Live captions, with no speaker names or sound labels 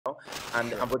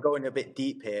And we're going a bit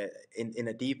deep here in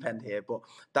a deep end here, but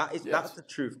that's the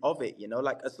truth of it,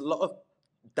 like as a lot of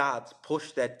dads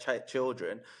push their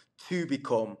children to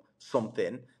become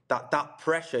something, that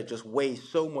pressure just weighs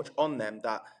so much on them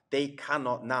that they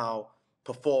cannot now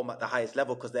perform at the highest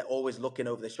level because they're always looking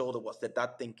over their shoulder. What's their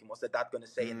dad thinking? What's their dad going to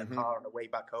say in the car on the way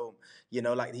back home?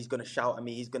 Like he's going to shout at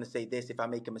me. He's going to say this. If I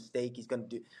make a mistake, he's going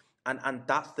to do. And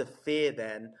that's the fear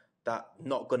then that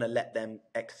not going to let them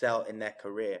excel in their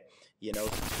career, Yeah,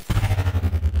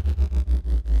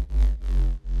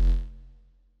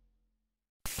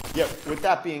 with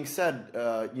that being said,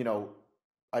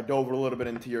 I dove a little bit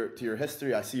into your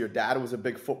history. I see your dad was a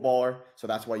big footballer, so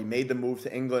that's why you made the move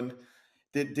to England.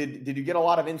 Did you get a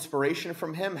lot of inspiration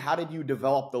from him? How did you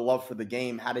develop the love for the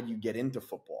game? How did you get into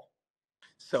football?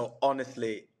 So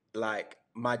honestly, like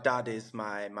my dad is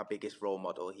my biggest role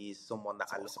model. He's someone that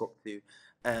I look up to,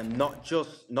 not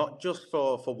just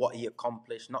for what he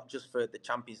accomplished, not just for the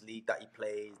Champions League that he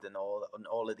plays and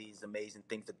all of these amazing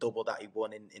things, the double that he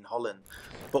won in Holland,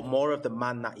 but more of the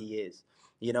man that he is.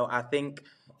 I think,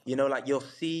 like you'll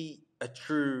see a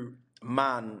true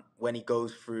man when he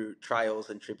goes through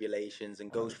trials and tribulations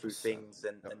and goes through things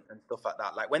and stuff like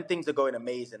that. Like when things are going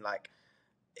amazing, like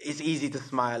it's easy to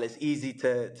smile, it's easy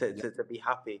to be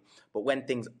happy. But when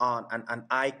things aren't, and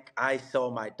I saw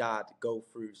my dad go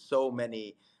through so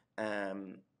many,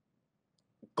 gone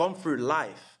through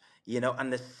life,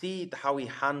 and to see how he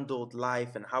handled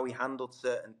life and how he handled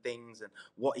certain things and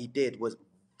what he did was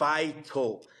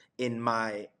vital in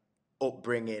my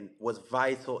upbringing, was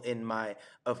vital in my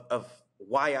of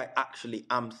why I actually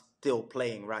am still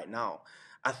playing right now.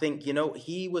 I think,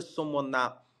 he was someone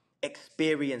that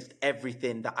experienced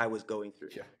everything that I was going through.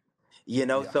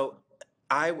 So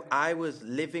I was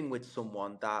living with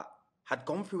someone that had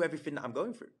gone through everything that I'm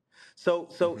going through.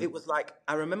 So it was like,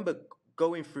 I remember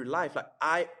going through life, like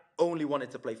I only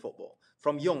wanted to play football.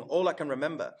 From young, all I can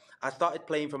remember, I started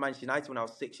playing for Manchester United when I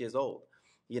was 6 years old.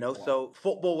 So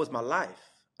football was my life.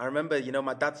 I remember,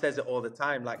 my dad says it all the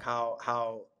time, like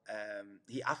how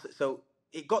he asked. So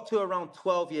it got to around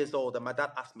 12 years old, and my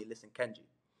dad asked me, "Listen, Kenji,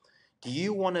 do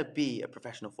you want to be a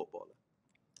professional footballer?"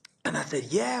 And I said,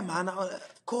 "Yeah, man,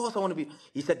 of course I want to be."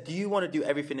 He said, "Do you want to do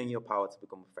everything in your power to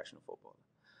become a professional footballer?"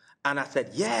 And I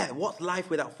said, "Yeah, what's life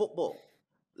without football?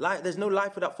 Like, there's no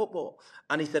life without football."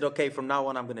 And he said, "Okay, from now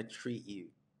on, I'm going to treat you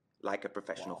like a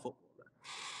professional footballer."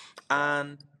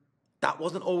 And that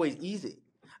wasn't always easy.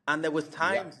 And there was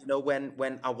times,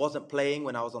 when I wasn't playing,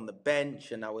 when I was on the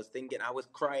bench and I was thinking, I was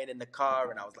crying in the car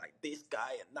and I was like, this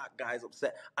guy and that guy's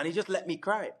upset. And he just let me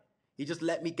cry. He just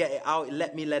let me get it out. He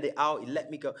let me let it out. He let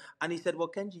me go. And he said, "Well,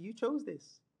 Kenji, you chose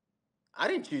this. I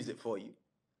didn't choose it for you.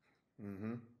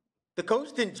 The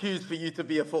coach didn't choose for you to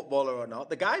be a footballer or not.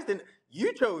 The guys didn't.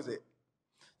 You chose it."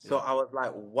 So I was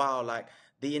like, wow, like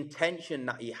the intention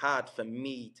that he had for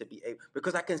me to be able,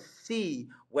 because I can see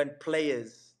when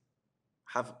players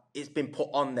it's been put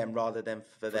on them rather than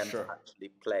for them to actually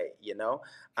play,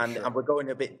 and we're going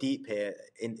a bit deep here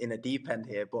in a deep end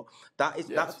here, but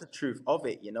that's the truth of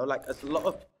it, like as a lot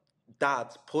of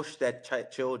dads push their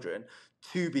children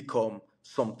to become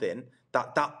something,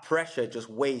 that pressure just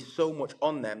weighs so much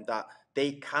on them that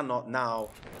they cannot now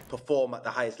perform at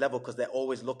the highest level because they're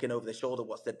always looking over their shoulder.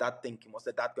 What's their dad thinking? What's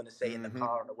their dad going to say in the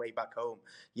car on the way back home?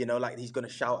 Like he's going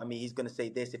to shout at me. He's going to say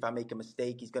this. If I make a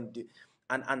mistake, he's going to do.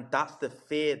 And that's the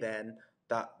fear then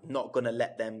that not going to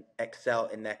let them excel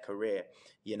in their career.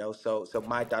 So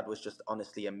my dad was just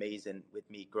honestly amazing with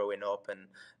me growing up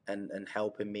and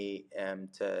helping me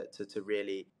to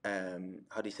really,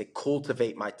 how do you say,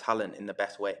 cultivate my talent in the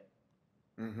best way.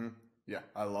 Yeah,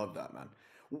 I love that, man.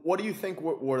 What do you think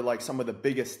were like some of the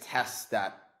biggest tests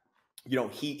that,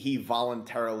 he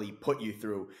voluntarily put you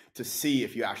through to see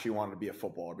if you actually wanted to be a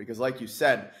footballer? Because like you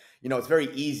said, it's very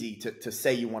easy to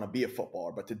say you want to be a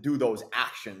footballer, but to do those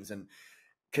actions and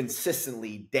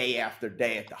consistently day after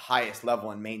day at the highest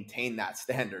level and maintain that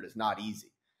standard is not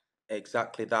easy.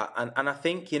 Exactly that. And I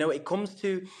think, it comes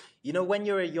to, when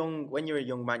you're a young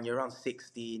man, you're around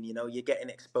 16, you're getting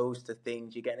exposed to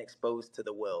things, you're getting exposed to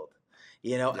the world,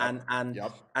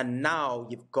 and now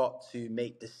you've got to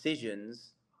make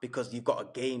decisions because you've got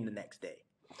a game the next day.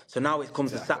 So now it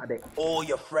comes to Saturday, all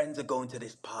your friends are going to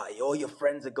this party, all your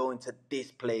friends are going to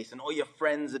this place, and all your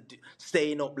friends are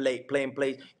staying up late playing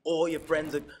plays, all your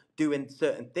friends are doing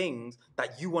certain things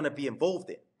that you want to be involved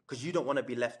in because you don't want to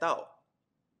be left out.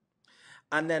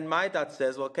 And then my dad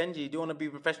says, "Well, Kenji, do you want to be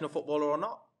a professional footballer or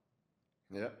not?"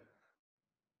 Yeah.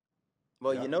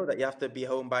 Well, you know that you have to be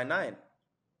home by 9.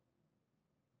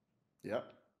 Yeah.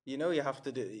 You have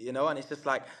to do, and it's just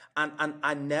like, and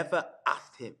I never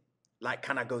asked him. Like,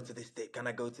 can I go to this day? Can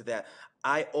I go to there?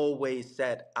 I always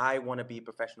said I want to be a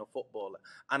professional footballer.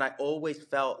 And I always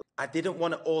felt I didn't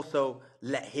want to also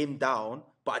let him down,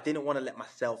 but I didn't want to let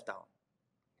myself down.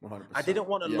 100%. I didn't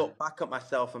want to Yeah. look back at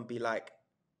myself and be like,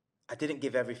 I didn't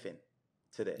give everything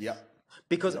to this. Yeah.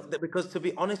 Because to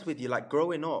be honest with you, like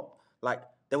growing up, like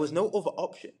there was no other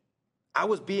option. I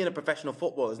was being a professional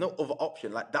footballer. There's no other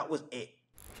option. Like that was it.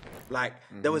 Like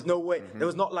there was no way. There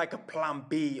was not like a plan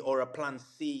B or a plan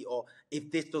C, or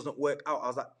if this doesn't work out, I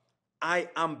was like, I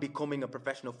am becoming a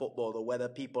professional footballer, whether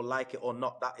people like it or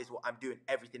not. That is what I'm doing.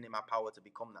 Everything in my power to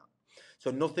become that.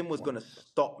 So nothing was going to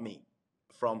stop me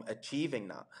from achieving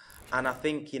that. And I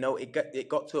think, you know, it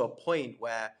got to a point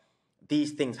where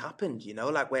these things happened, you know,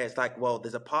 like where it's like, well,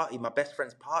 there's a party, my best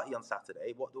friend's party on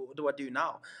Saturday. What do I do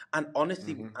now? And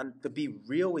honestly, and to be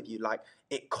real with you, like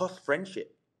it cost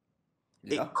friendship.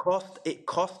 Yeah. It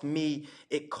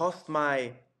cost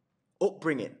my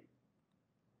upbringing.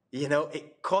 You know,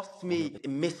 it cost me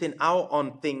missing out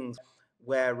on things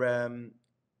where,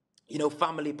 you know,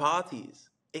 family parties.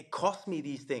 It cost me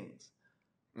these things.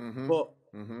 But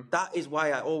that is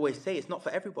why I always say it's not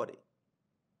for everybody.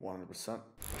 100%.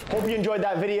 Hope you enjoyed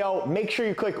that video. Make sure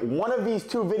you click one of these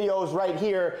 2 videos right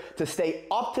here to stay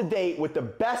up to date with the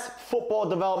best football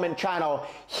development channel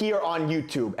here on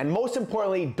YouTube. And most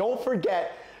importantly, don't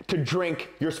forget to drink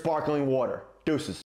your sparkling water. Deuces.